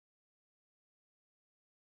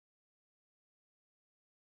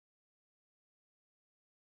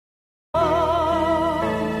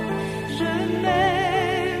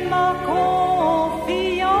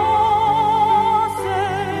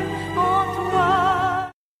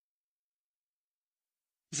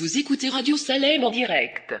Vous écoutez Radio Salem en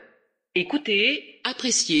direct. Écoutez,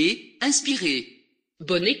 appréciez, inspirez.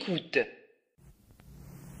 Bonne écoute.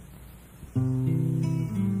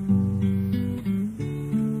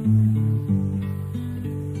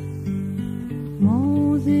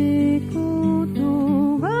 Monts et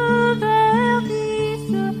coteaux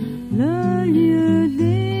reverdissent le lieu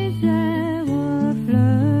désert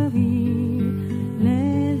fleuri.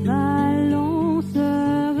 Les vallons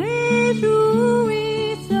se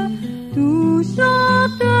réjouissent, tout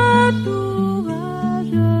chante, tout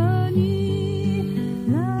rajeunit.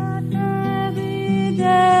 La terre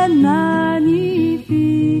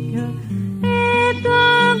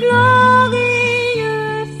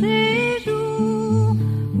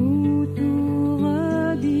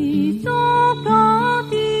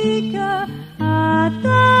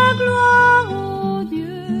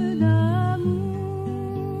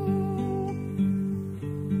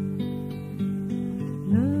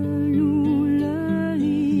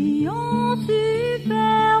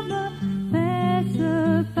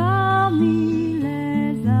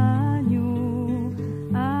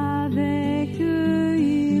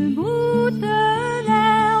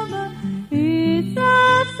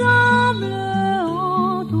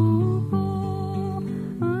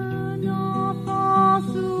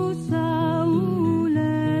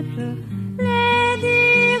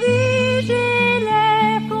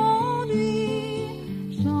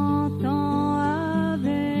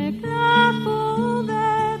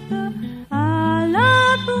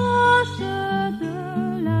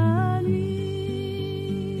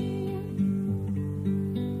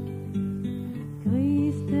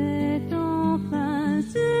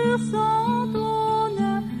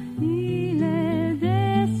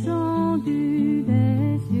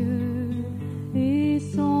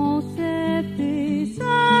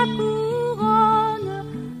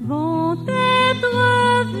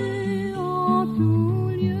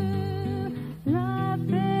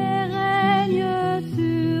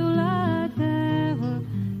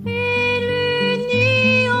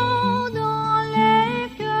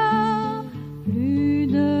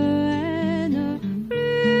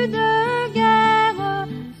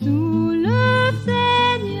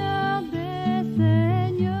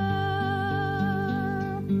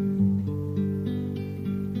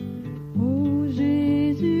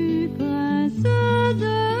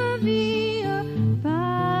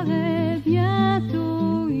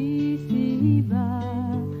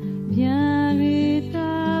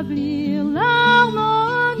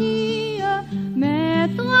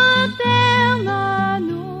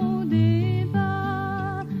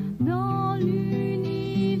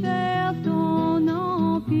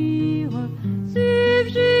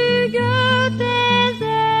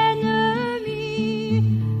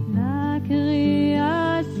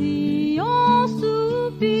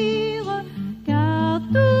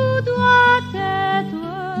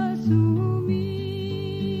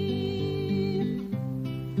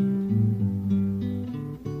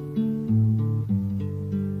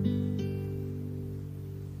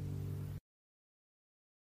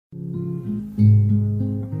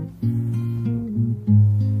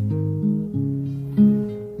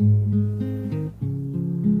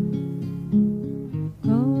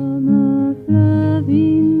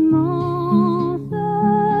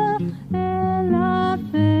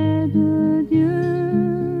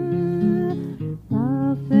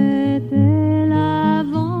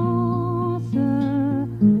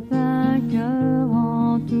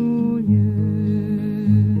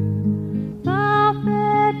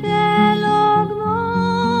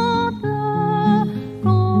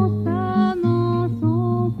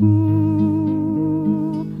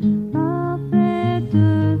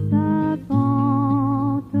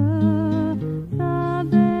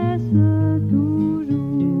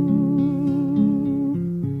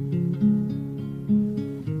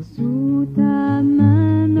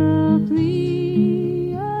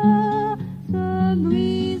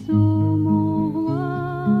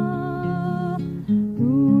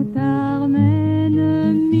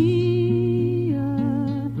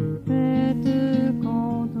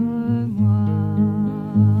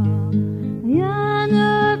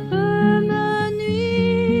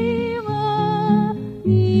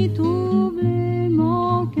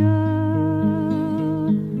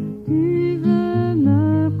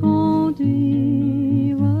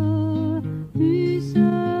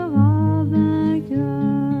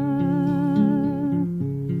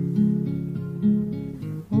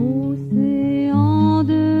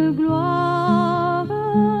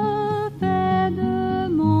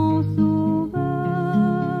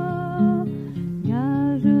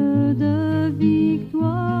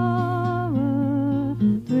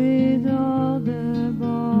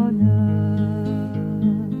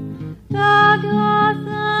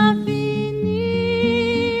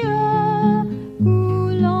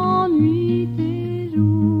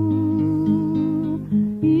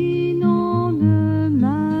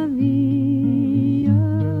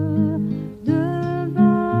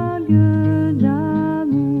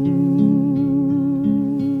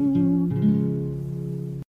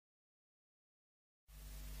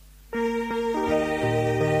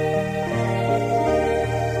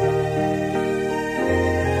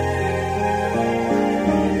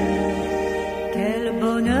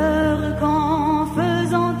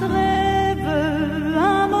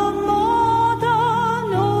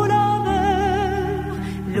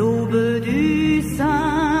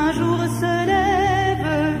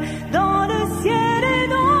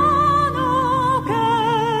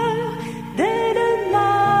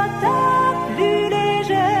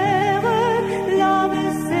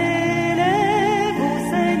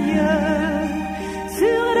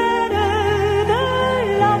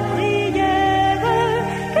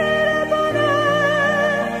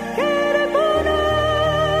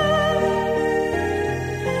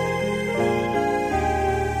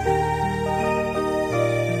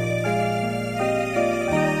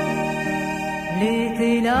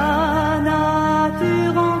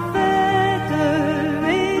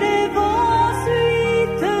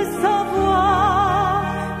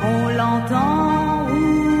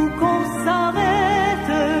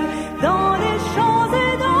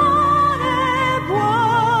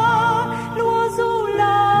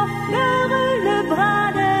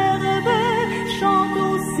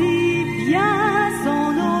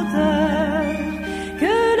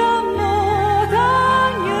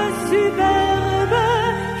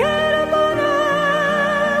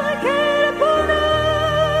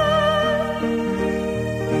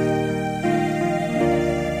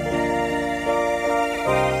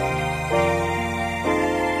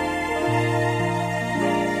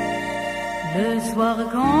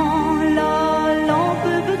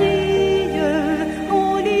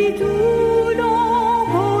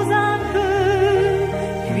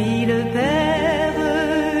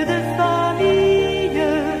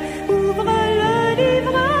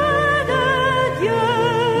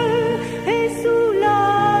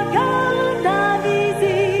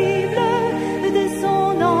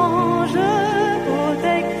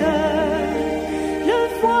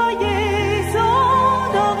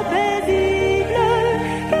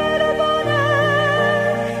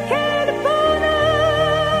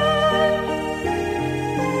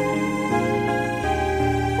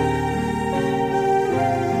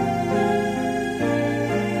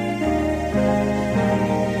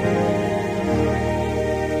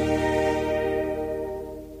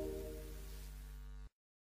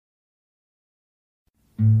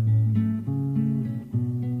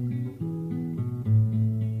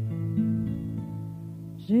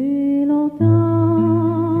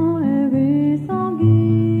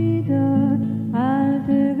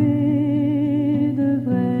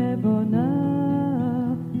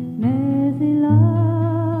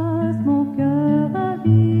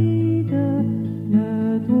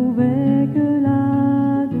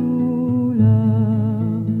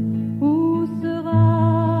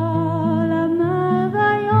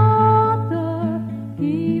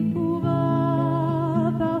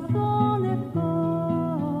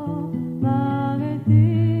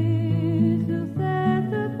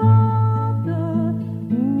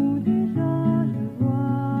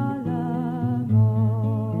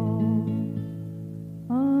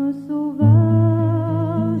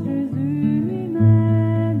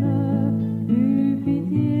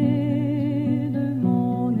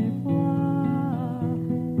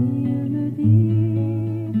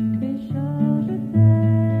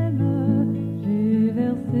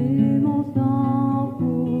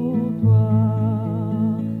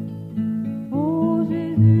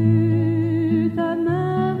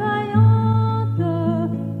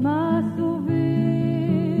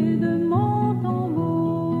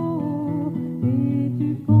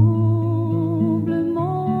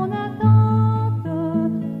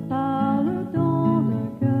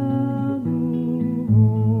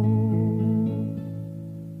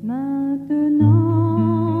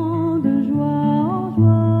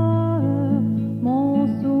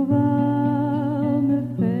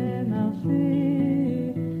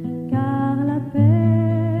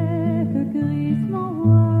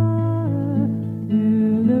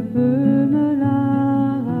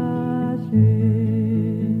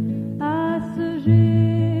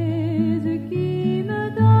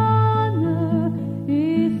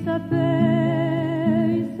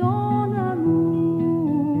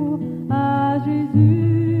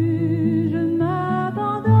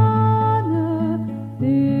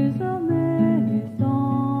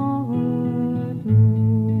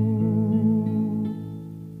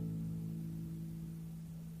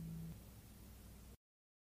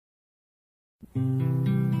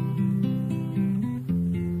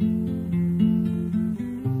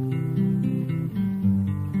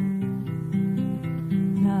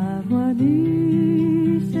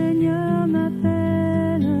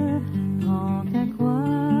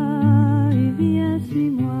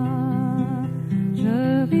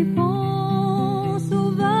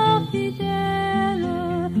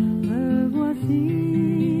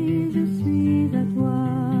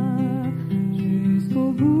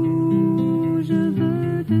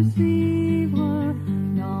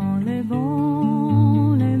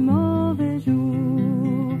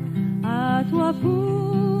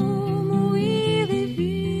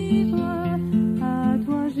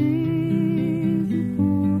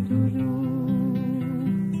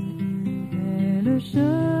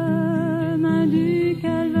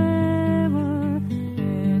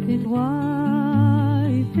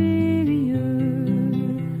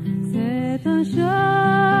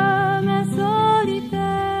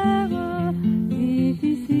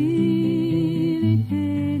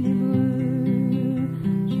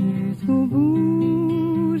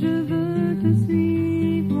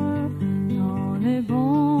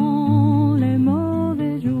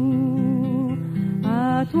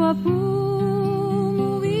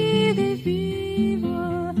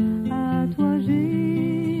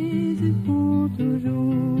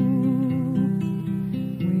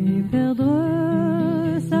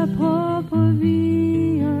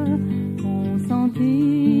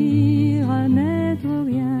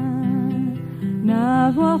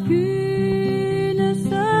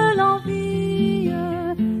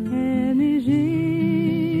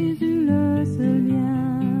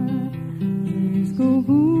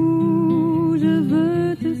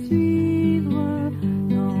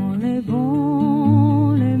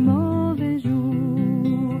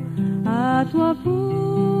À toi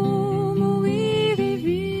pour mourir et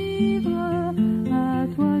vivre, à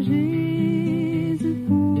toi Jésus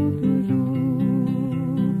pour toujours.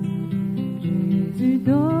 Jésus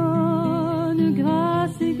donne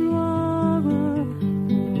grâce et gloire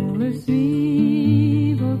pour le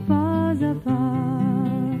suivre pas à pas.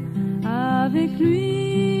 Avec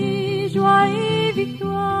lui, joie et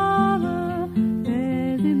victoire,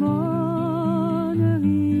 paix et bonheur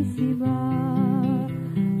ici-bas.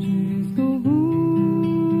 Jusqu'au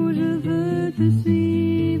bout, je veux te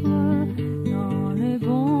suivre dans les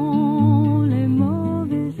bons, les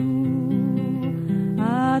mauvais jours.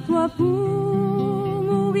 À toi pour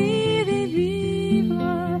mourir et vivre,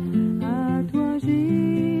 à toi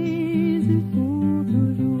Jésus pour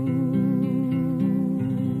toujours.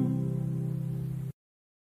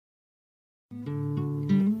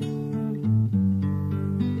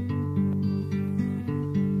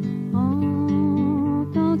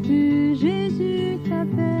 Entends-tu Jésus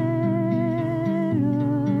t'appelle?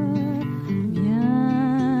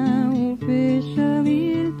 Viens ô pécheur,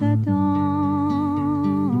 il t'attend.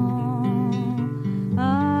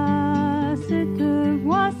 À cette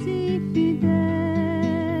voix si fidèle,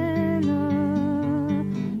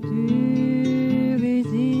 tu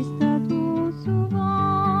résistes à trop souvent.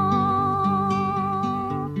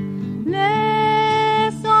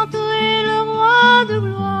 Laisse entrer le roi de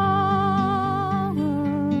gloire.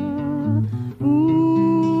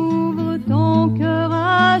 Ouvre ton cœur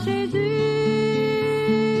à Jésus.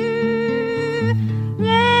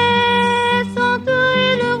 Laisse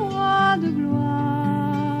entrer le roi de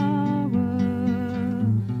gloire.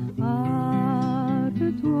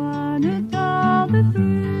 Hâte-toi, ne tarde plus.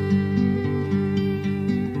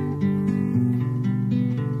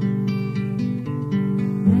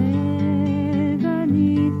 Les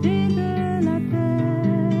vanités de la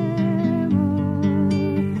terre,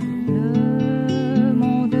 le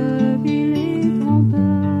monde vil et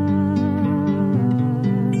trompeur,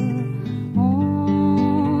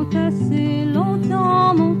 ont assez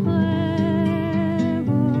longtemps, mon frère,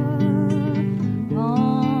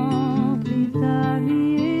 rempli ta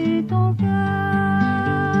vie et ton cœur.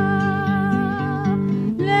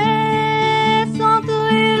 Laisse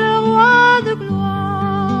entrer le roi de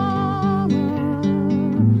gloire.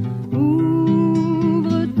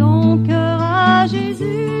 Ouvre ton cœur à Jésus.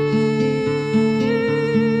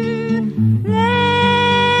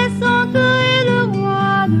 Laisse entrer le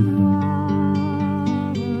roi de gloire.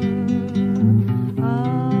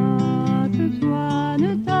 Hâte-toi,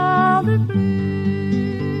 ne tarde plus.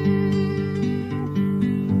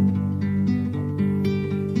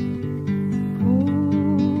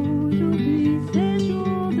 Aujourd'hui c'est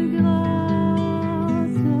jour de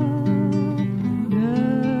grâce,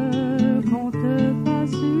 ne compte pas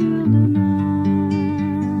sur demain.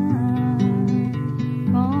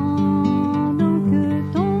 Pendant que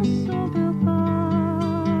ton sauveur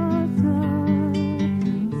passe,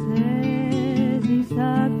 saisis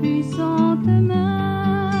sa puissante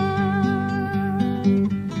main.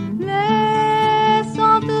 Laisse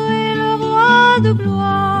entrer le roi de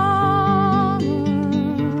gloire.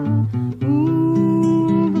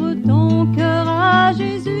 Ouvre ton cœur à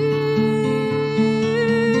Jésus.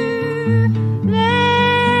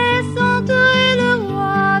 Laisse entrer le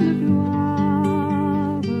roi de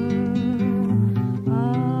gloire.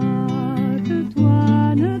 Hâte-toi,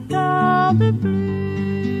 ne tarde plus.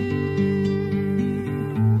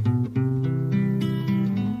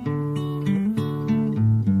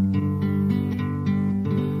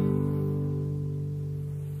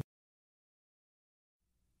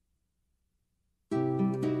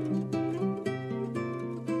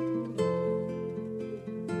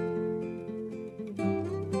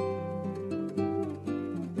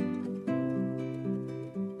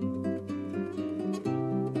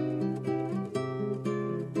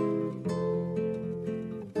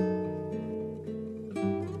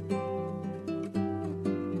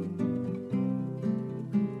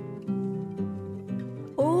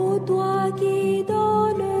 Ô toi qui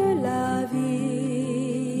donnes la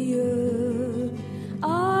vie,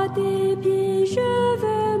 à tes pieds je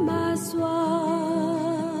veux m'asseoir,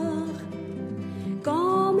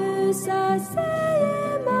 comme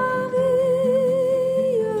s'asseyait Marie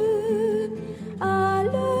à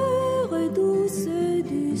l'heure douce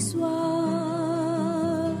du soir,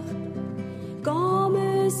 comme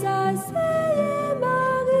s'asseyait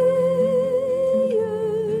Marie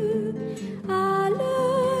à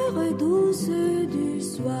l'heure douce du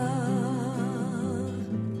soir.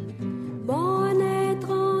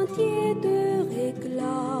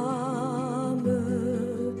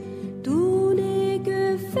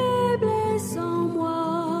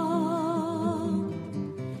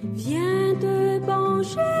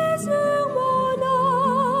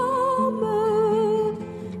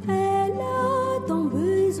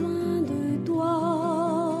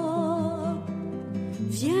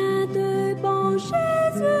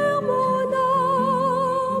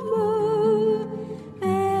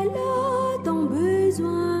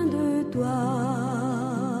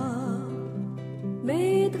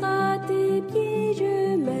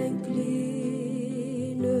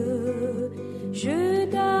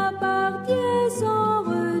 sans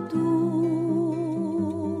retour.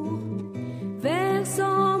 Verse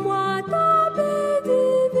en moi ta paix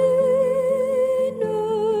divine,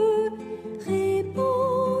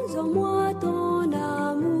 répands en moi ton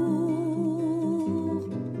amour.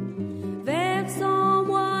 Verse en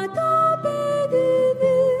moi ta paix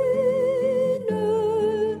divine,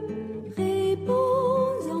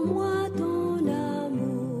 répands en moi ton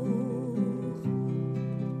amour.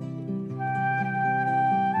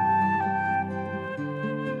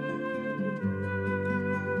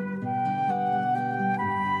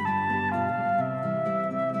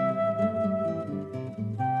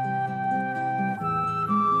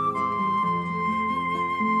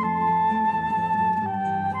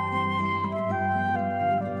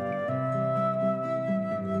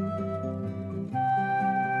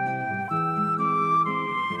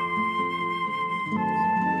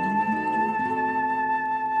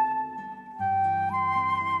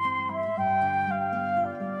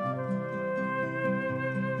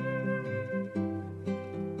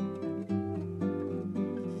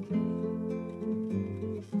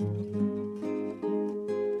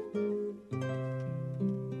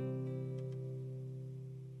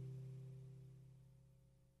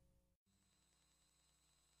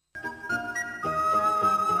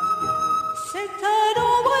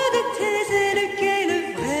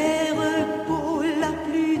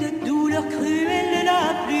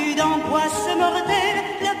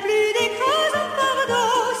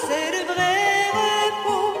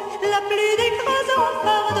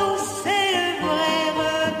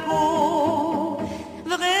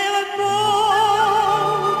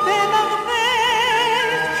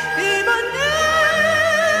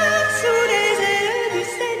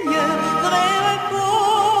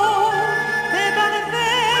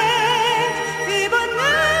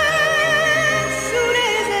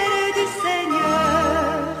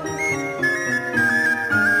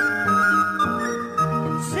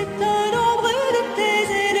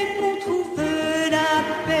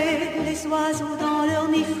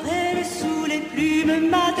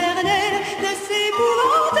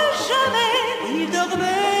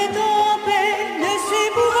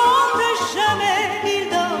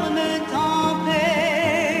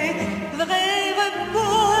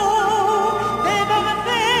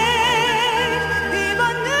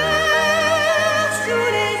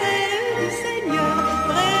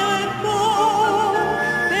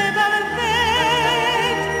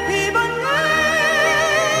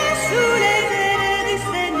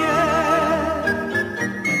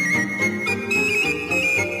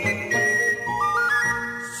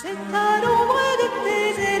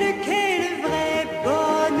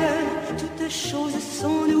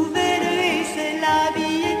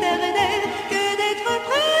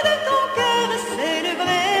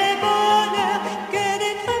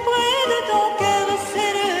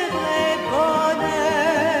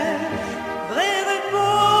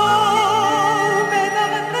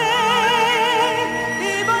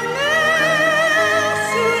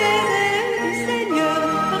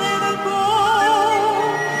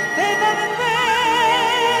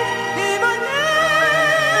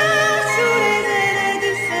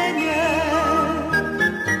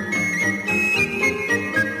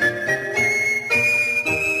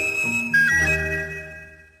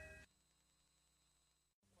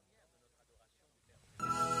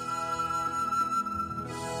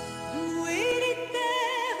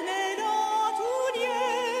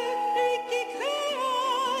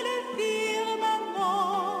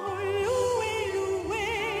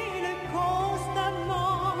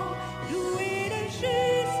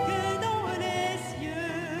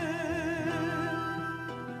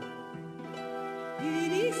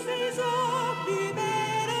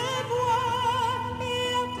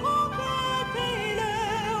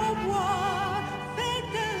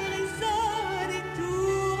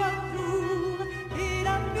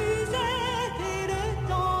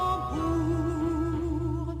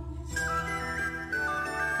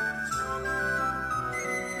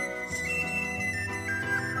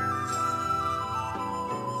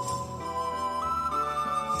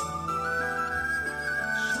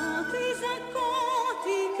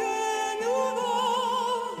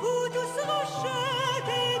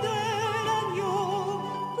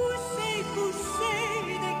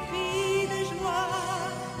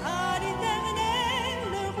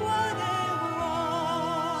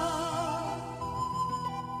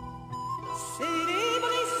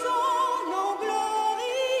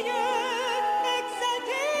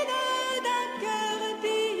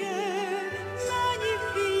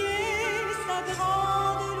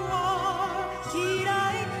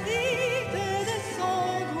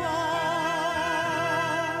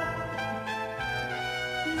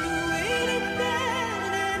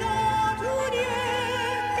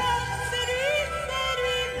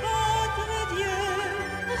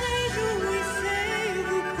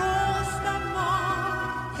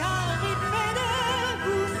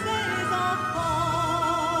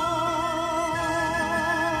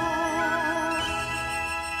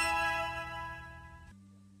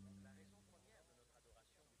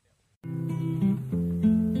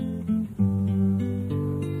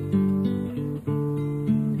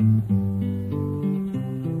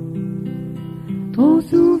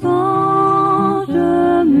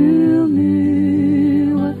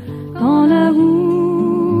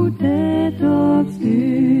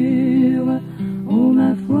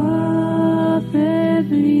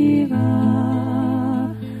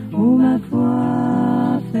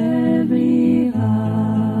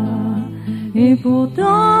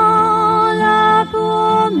 pourtant la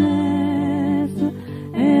promesse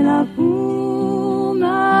est là pour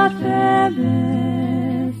ma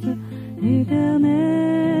faiblesse,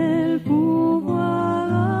 éternel pouvoir,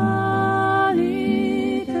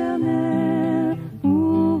 l'éternel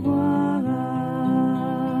pouvoir.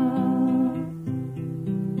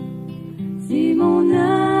 Si mon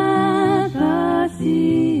impatience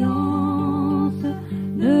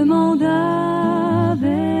demande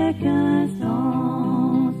avec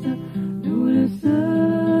instance, d'où le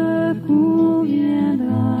secours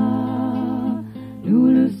viendra, d'où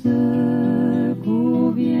le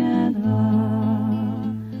secours viendra.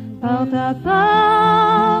 Par ta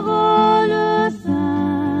parole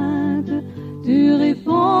sainte, tu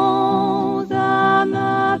réponds à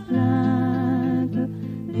ma plainte,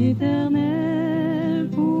 l'éternel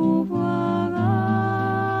pouvoir,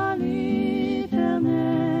 l'éternel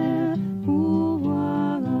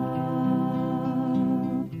pouvoir.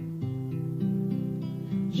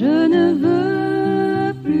 Je ne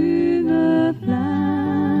veux plus me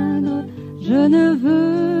plaindre, je ne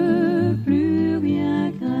veux plus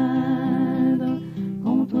rien craindre.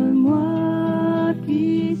 Contre moi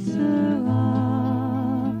qui sera,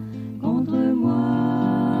 contre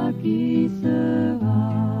moi qui sera.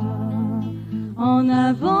 En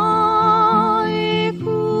avant et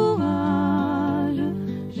courage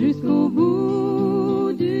jusqu'au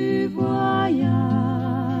bout du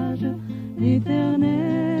voyage,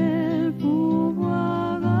 l'éternel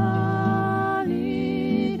pouvoir,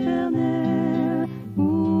 l'éternel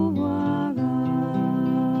pouvoir.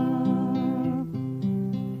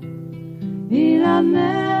 Et la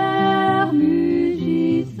mer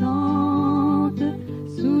mugissante,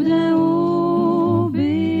 soudain obéissante,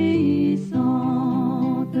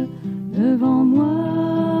 devant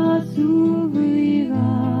moi s'ouvrira,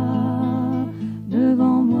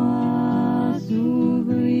 devant moi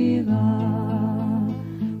s'ouvrira.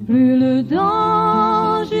 Plus le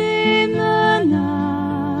danger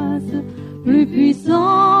menace, plus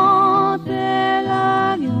puissante est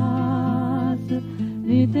la grâce,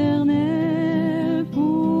 l'éternel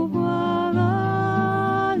pouvoir,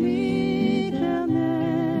 l'éternel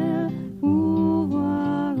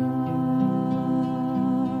pouvoir.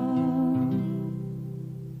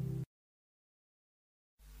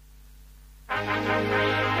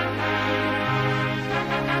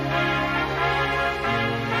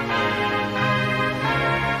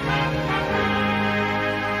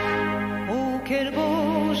 Oh, quel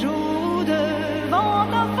beau jour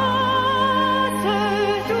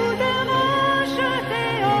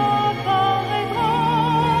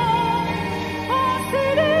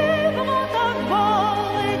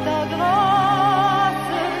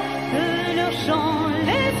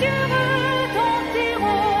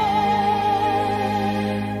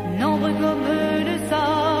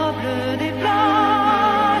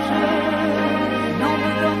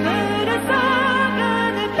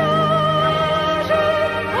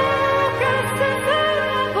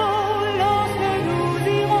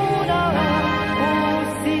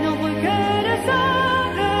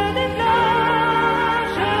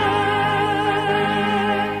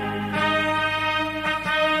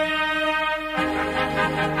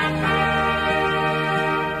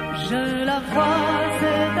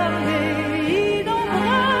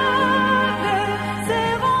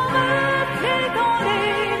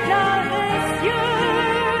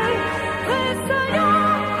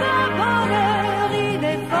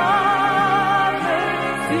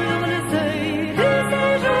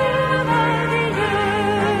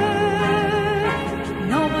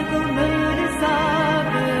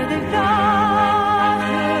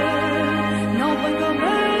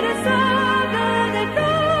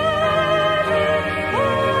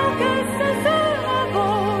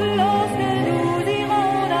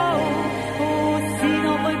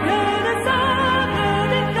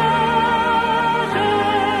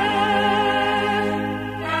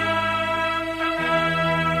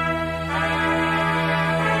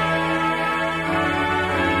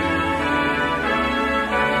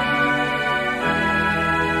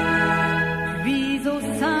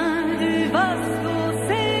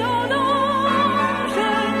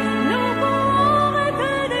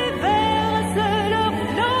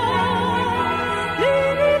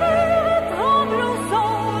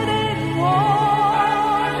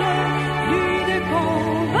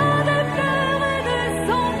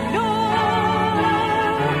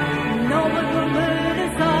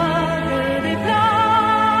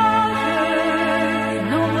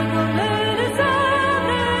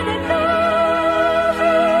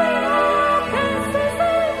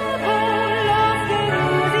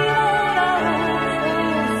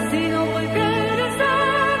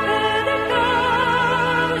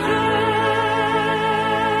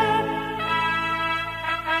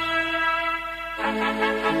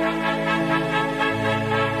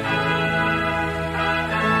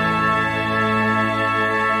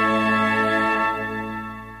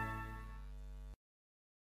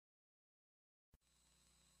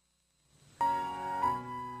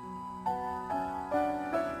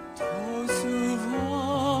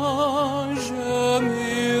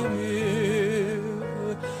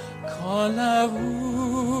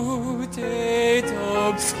est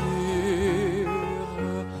obscure,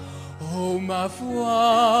 oh ma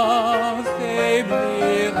foi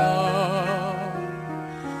faiblira,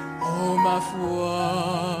 oh ma foi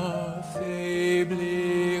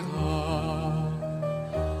faiblira.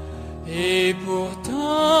 Et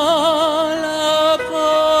pourtant la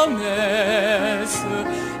promesse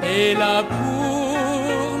est là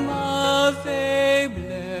pour ma faiblesse.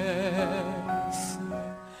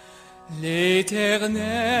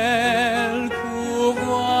 L'Éternel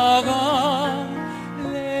pourvoira,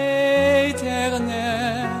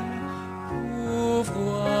 l'Éternel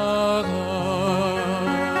pourvoira.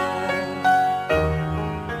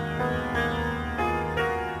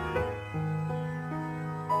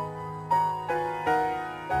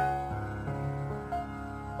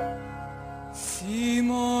 Si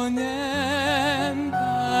mon impatience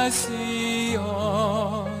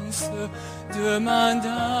demande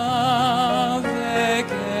avec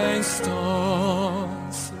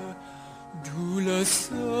instance, d'où le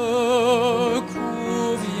secours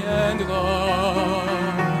viendra,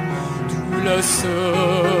 d'où le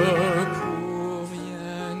secours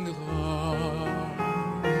viendra.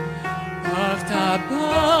 Par ta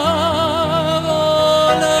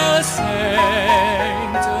parole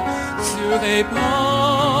sainte, tu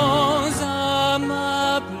réponds à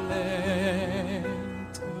ma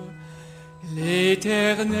plainte.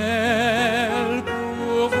 L'Éternel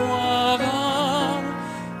pourvoira,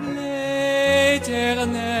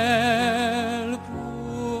 l'Éternel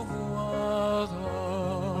pourvoira.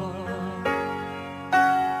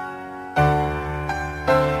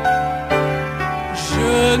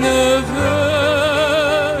 Je ne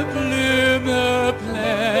veux plus me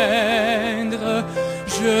plaindre,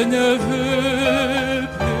 je ne veux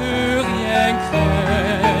plus rien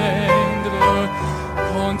craindre.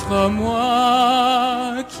 Contre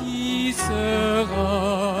moi qui sera,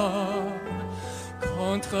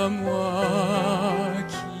 contre moi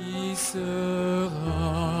qui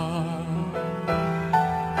sera.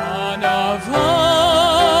 En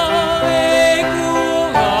avant et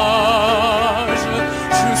courage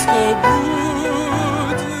jusqu'au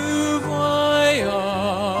bout du voyage.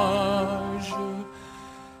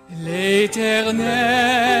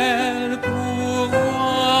 L'Éternel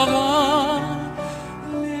pourvoira,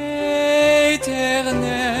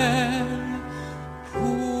 l'Éternel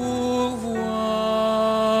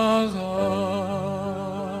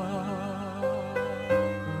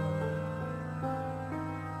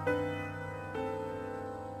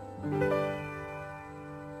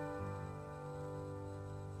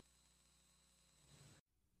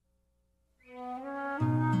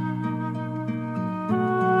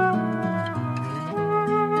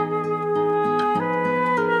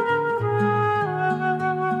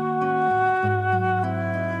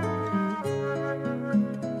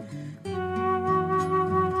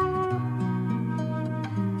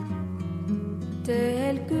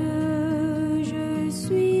tel que je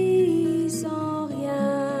suis sans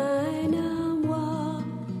rien à moi,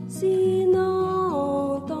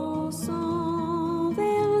 sinon ton sang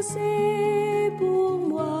versé pour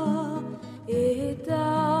moi et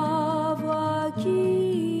ta voix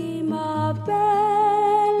qui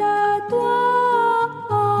m'appelle à toi,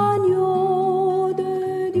 agneau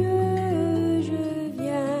de Dieu, je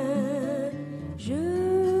viens.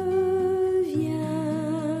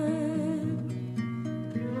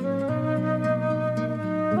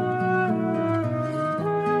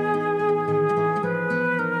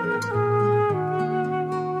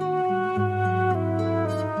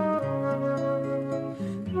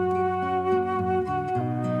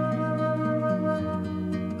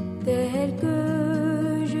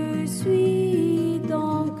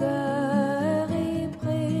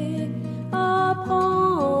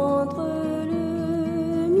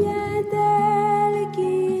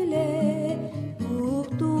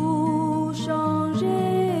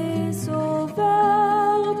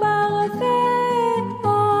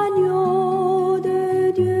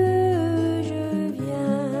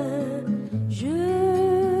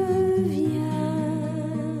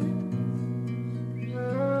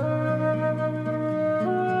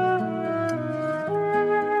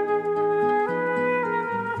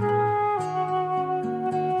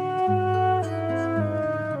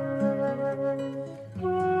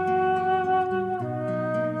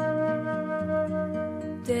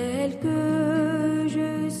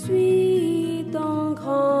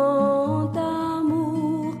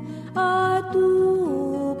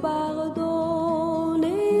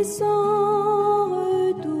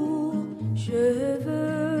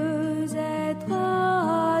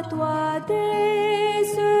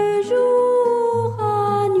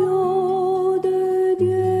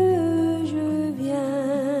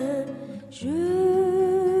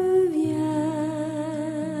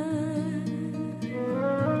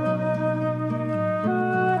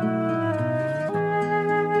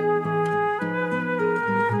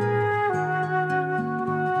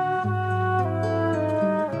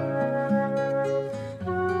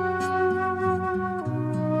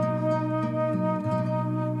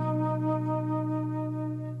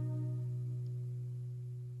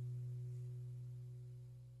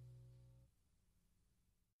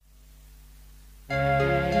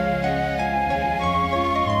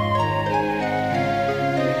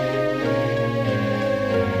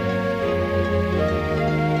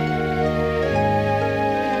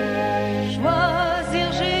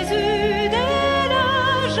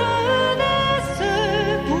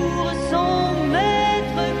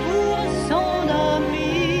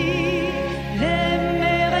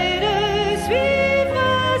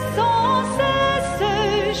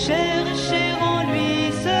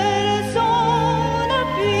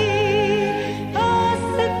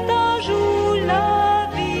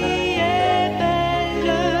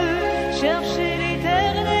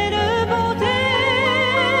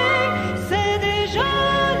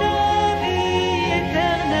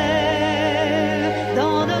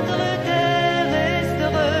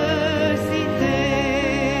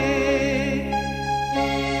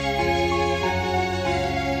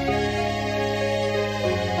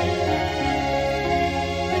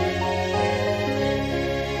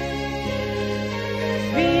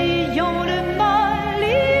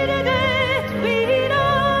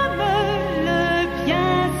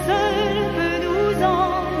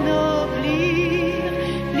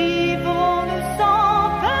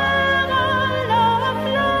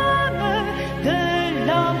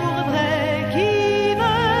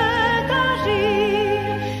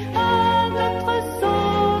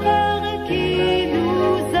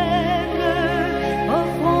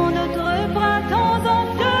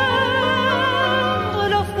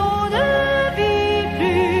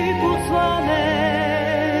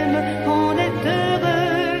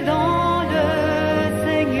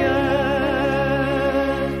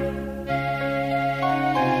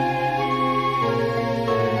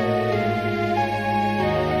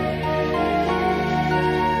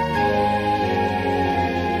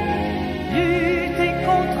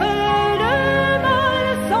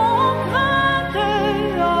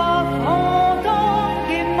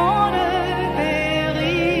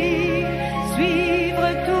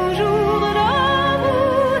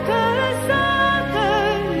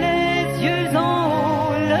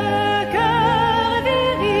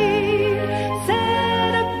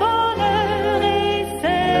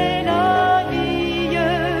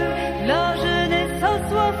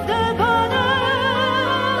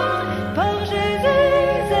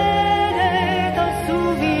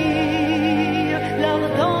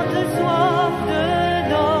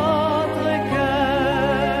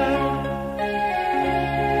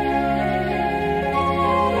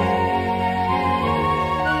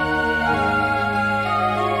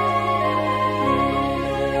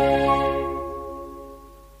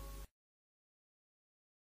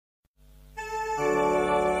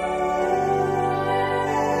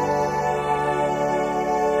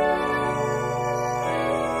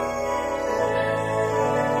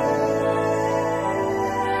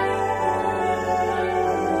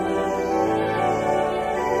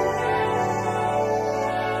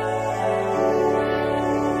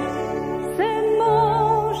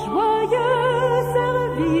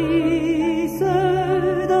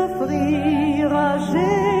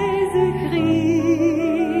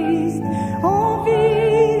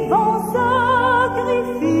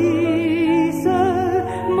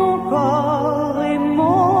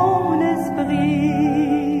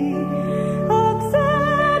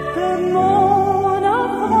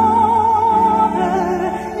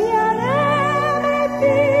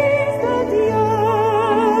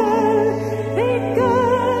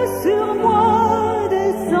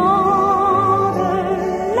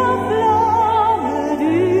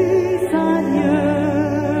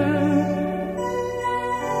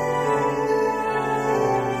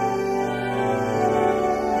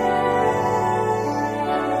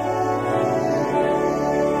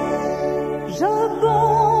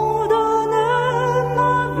 J'abandonne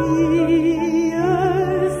ma vie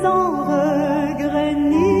sans regret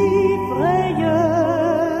ni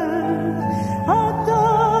frayeur à ta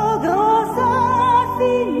grâce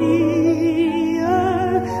infinie,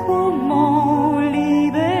 ô mon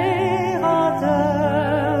libérateur.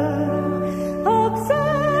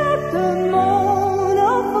 Accepte mon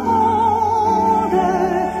offrande,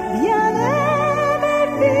 bien-aimé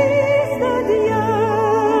Fils de Dieu,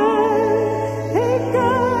 et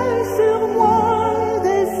que sur moi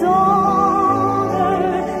descende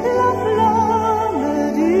la flamme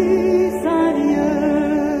du Saint-Lieu.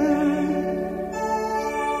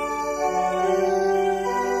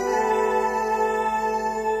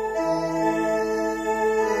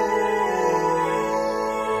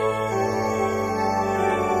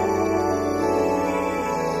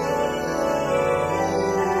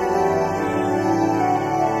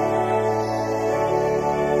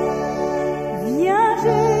 Viens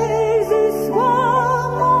Jésus, sois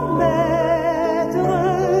mon maître,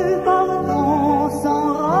 par ton sang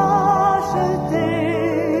racheté.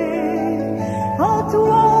 À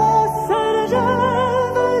toi seul je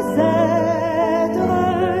veux être,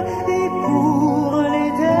 et pour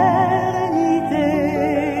l'éternité.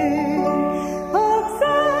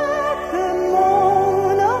 Accepte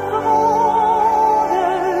mon offrande,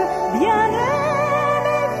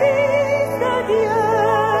 bien-aimé Fils de Dieu,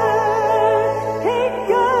 et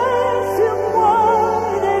que sur moi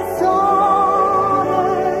descende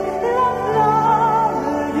la flamme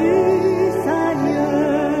du Saint-Lieu.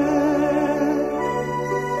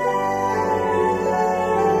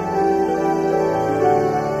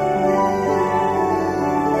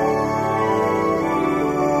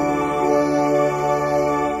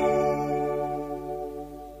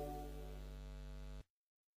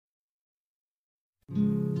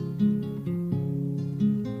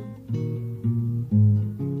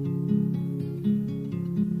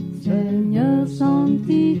 Seigneur,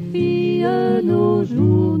 sanctifie nos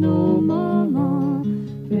jours, nos moments,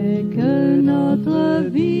 fais que notre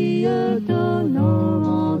vie t'honore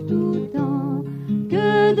en tout temps,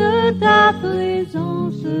 que de ta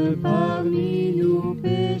présence parmi nous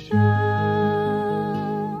pécheurs,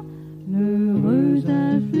 l'heureuse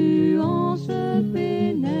influence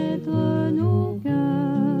pénètre nos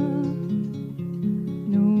cœurs.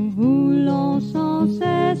 Nous voulons sans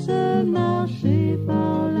cesse marcher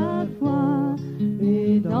par la foi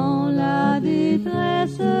et dans la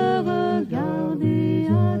détresse regarder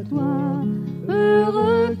à toi,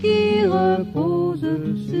 heureux qui repose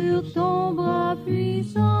sur ton bras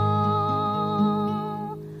puissant.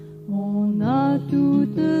 On a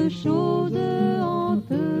toutes choses en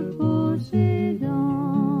te possédant.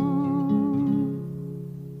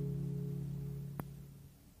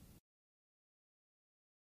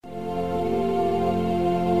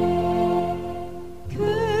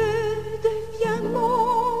 Que devient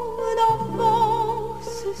mon enfant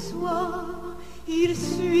ce soir? Il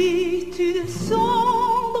suit une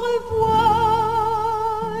sombre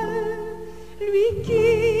voie, lui qui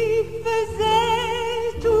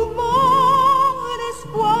faisait tout mon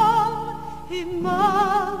espoir et ma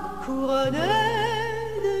couronne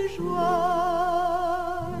de joie.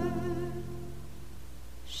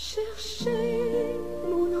 Cherchez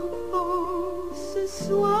mon enfant ce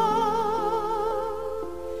soir,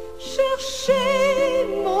 cherchez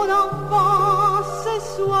mon enfant ce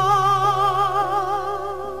soir.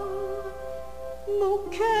 Mon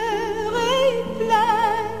cœur est plein,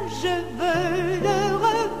 je veux le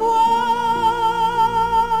revoir.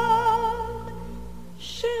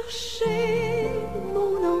 Cherchez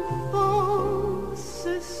mon enfant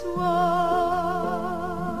ce soir.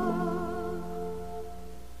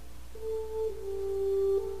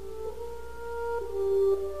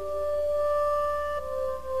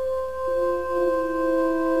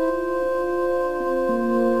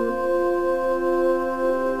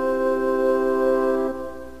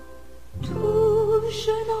 Tout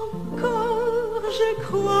jeune encore, je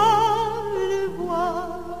crois le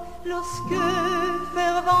voir, lorsque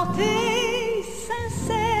fervent et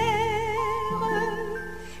sincère,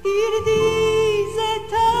 il disait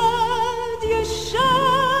à Dieu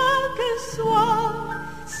chaque soir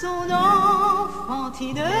son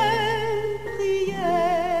enfantine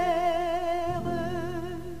prière.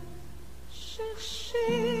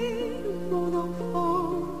 Cherchez mon enfant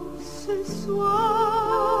ce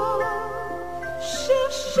soir,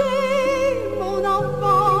 cherchez mon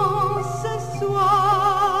enfant ce soir.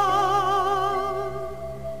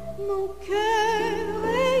 Mon cœur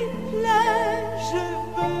est plein, je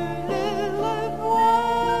veux le revoir.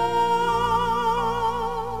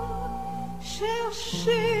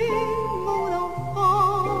 Cherchez mon enfant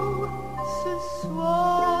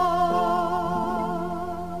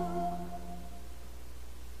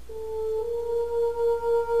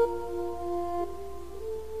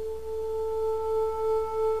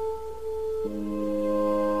Combien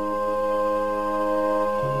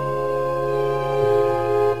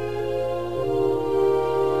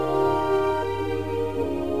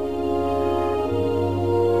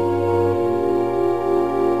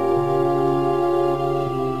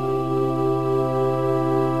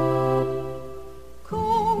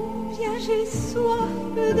j'ai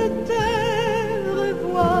soif de te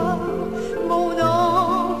revoir, mon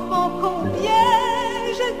enfant, combien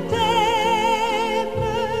je t'aime.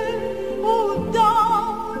 Oh,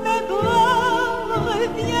 dans mes bras,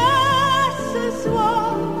 reviens ce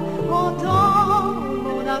soir, entends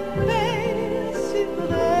mon appel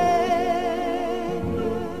suprême.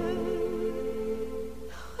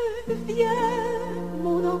 Reviens,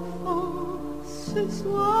 mon enfant, ce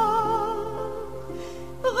soir.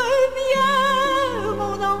 Reviens,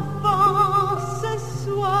 mon enfant, ce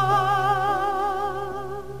soir.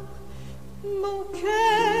 Mon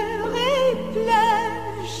cœur est plein,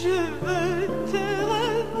 je veux te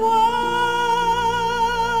revoir.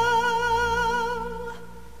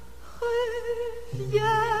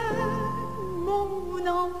 Reviens, mon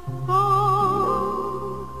enfant,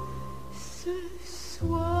 ce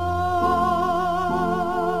soir.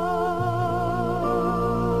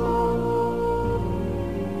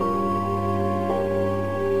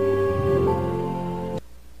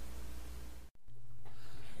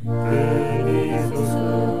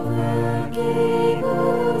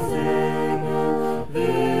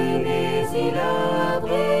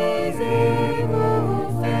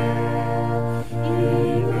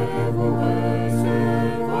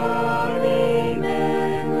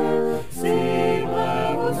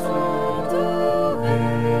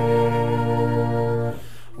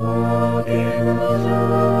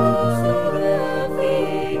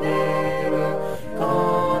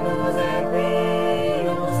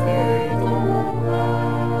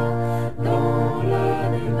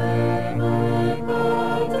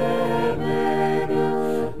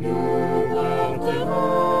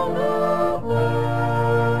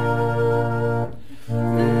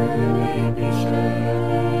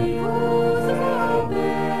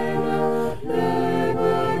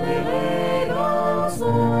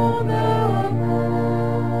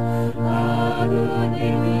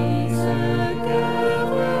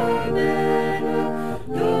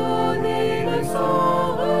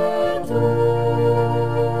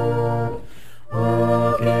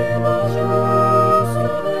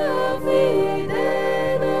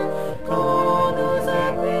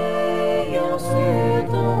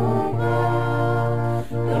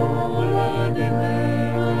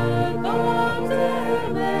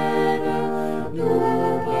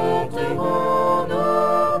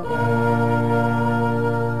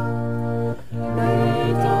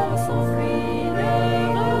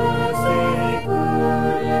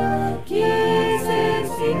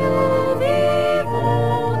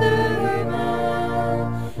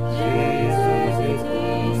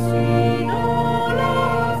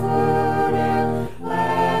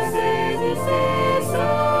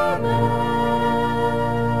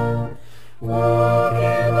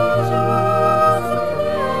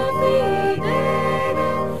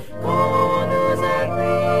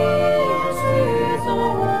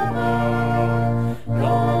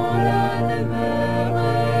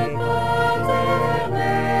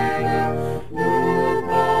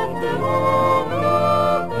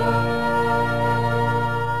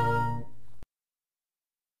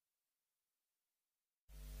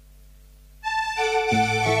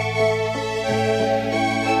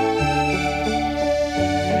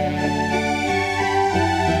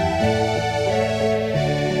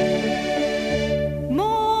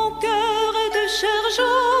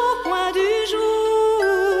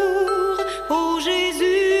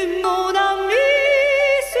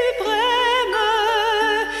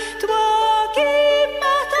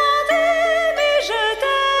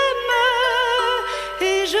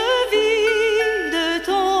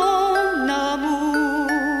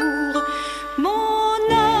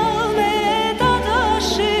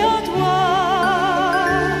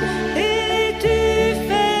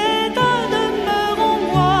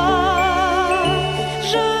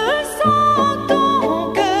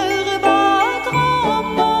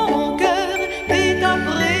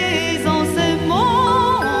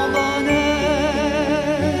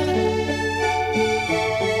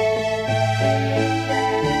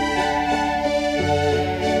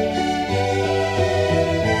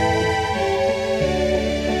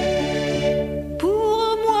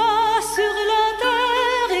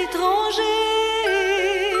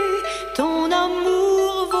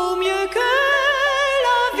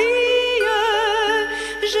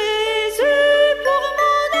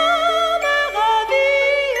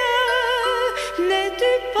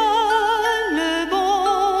 Paul, le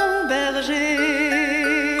bon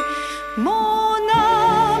berger. Mon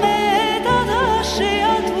âme est attachée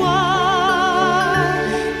à toi,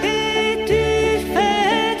 et tu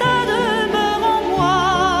fais ta demeure en moi.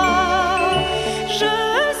 Je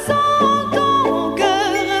sens ton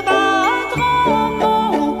cœur battre en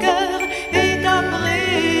mon cœur, et ta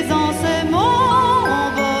présence est mon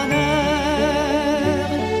bonheur.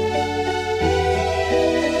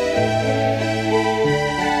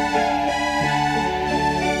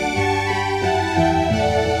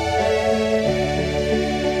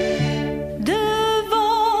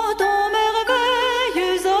 Devant ton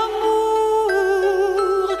merveilleux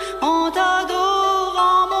amour, en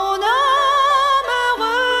t'adorant mon âme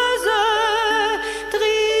heureuse,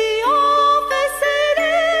 triomphe et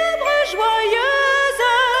célèbre joyeuse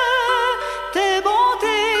tes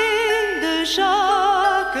bontés de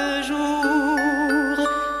chaque jour.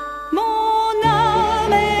 Mon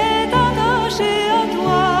âme est attachée à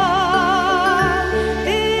toi,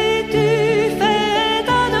 et tu fais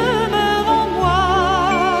ta demeure en moi.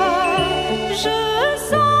 Je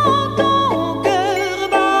sens ton cœur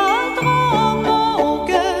battre en mon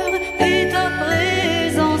cœur, et ta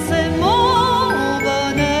présence est mon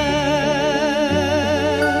bonheur.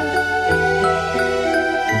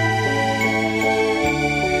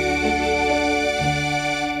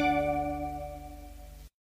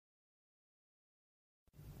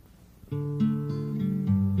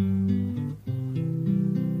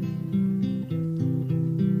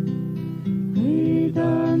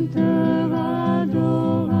 Rédempteur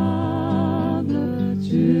adorable,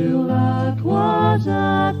 sur la croix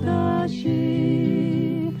attaché,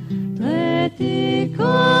 traité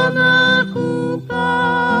comme un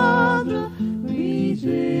coupable,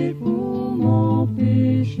 brisé pour mon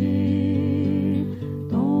péché.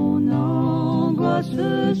 Ton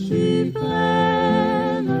angoisse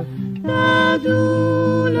suprême, ta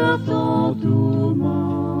douleur, ton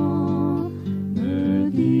tourment, me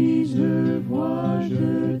disent, vois,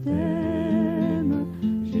 je t'aime,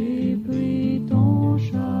 j'ai pris ton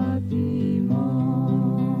châtiment.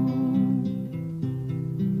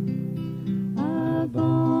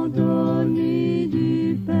 Abandonné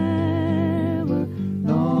du Père,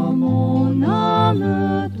 dans mon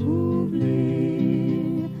âme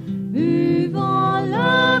troublée, buvant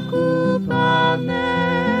la coupe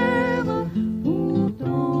amère pour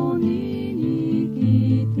ton iniquité,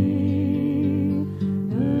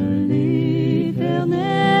 de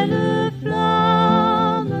l'éternelle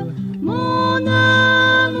flamme, mon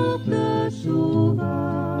amour te sauva.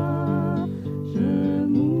 Je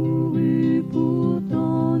mourus pour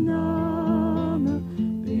ton âme,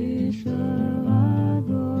 pécheur à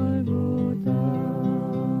Golgotha.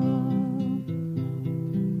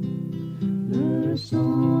 Le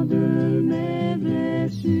sang de mes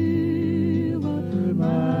blessures,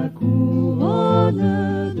 ma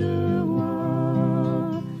couronne de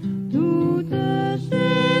roi, toutes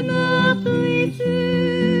ces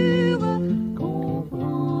meurtrissures,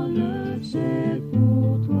 comprends le ciel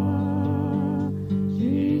pour toi.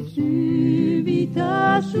 J'ai subi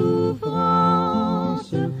ta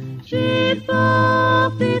souffrance, j'ai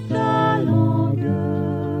porté ta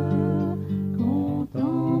longueur,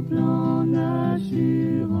 contemple en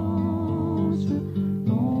assurance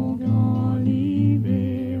ton grand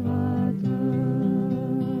libérateur.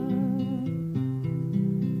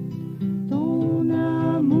 Ton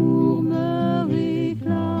amour me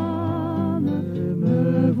réclame,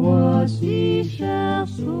 me voici, cher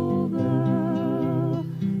Sauveur.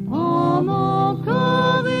 Prends mon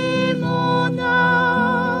corps et mon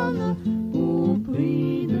âme au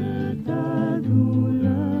prix de ta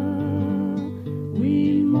douleur.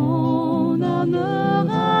 Oui, mon âme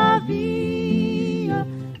ravie,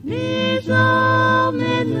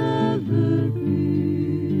 désormais ne veut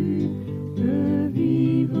plus que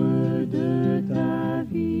vivre de ta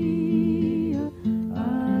vie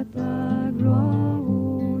à ta gloire,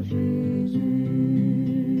 ô Jésus.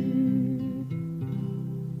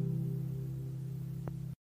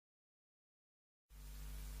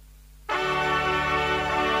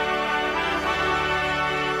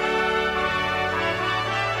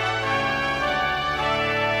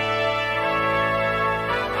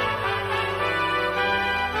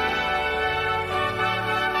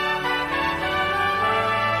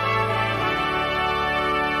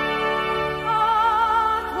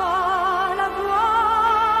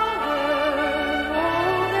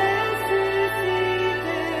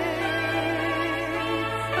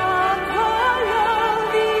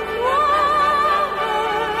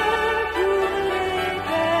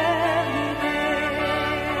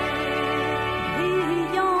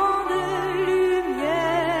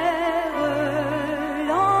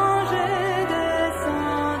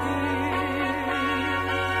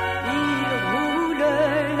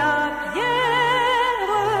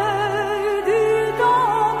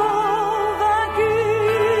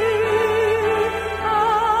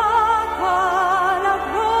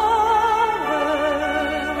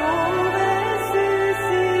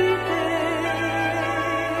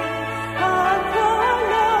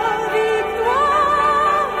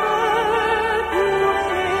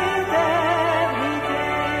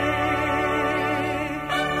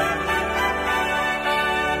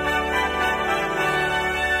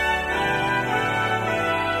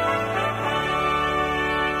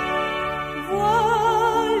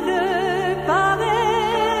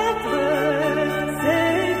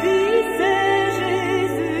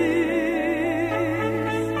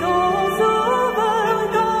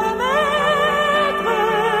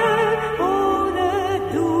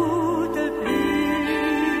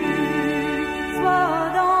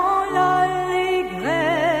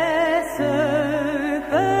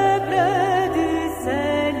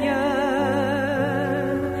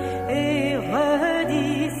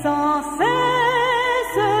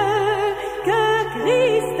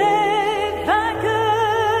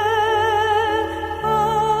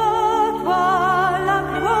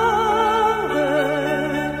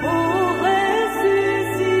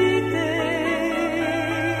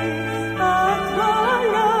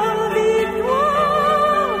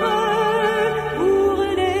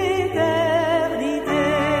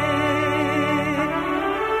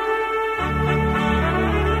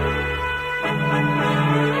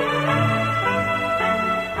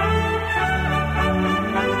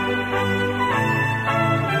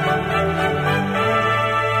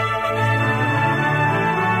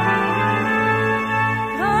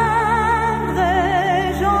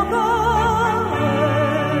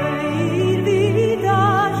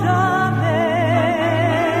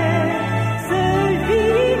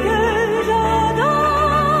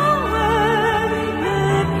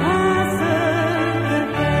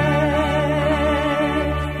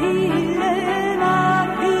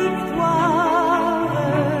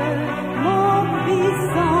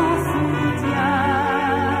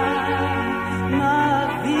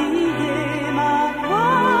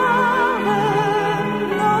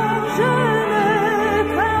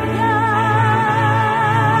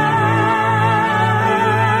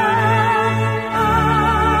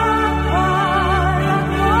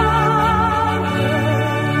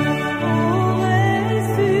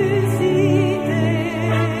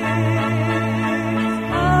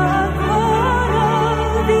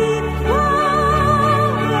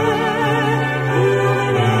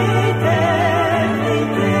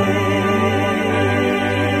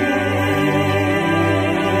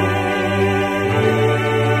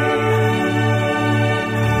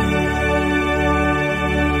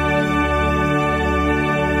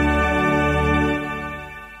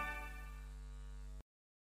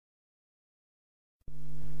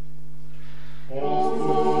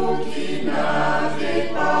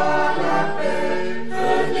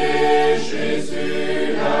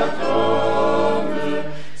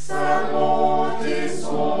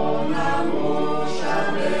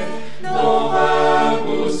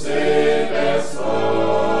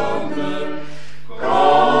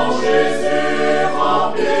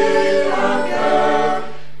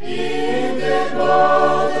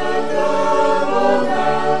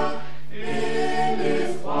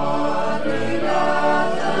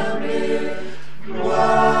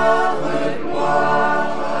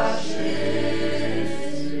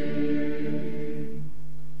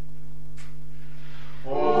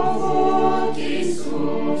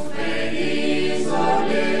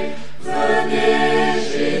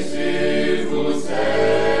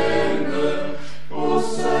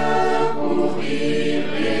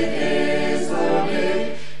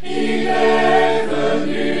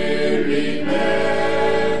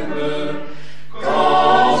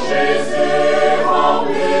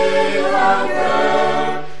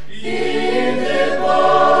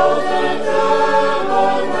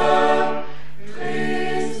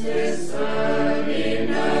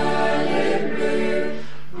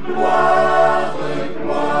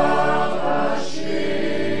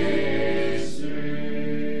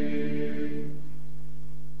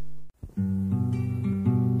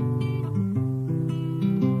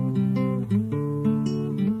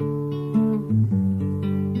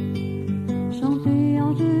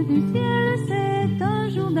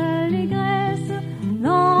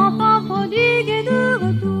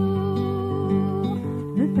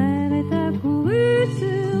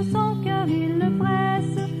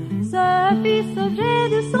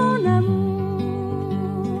 de sang.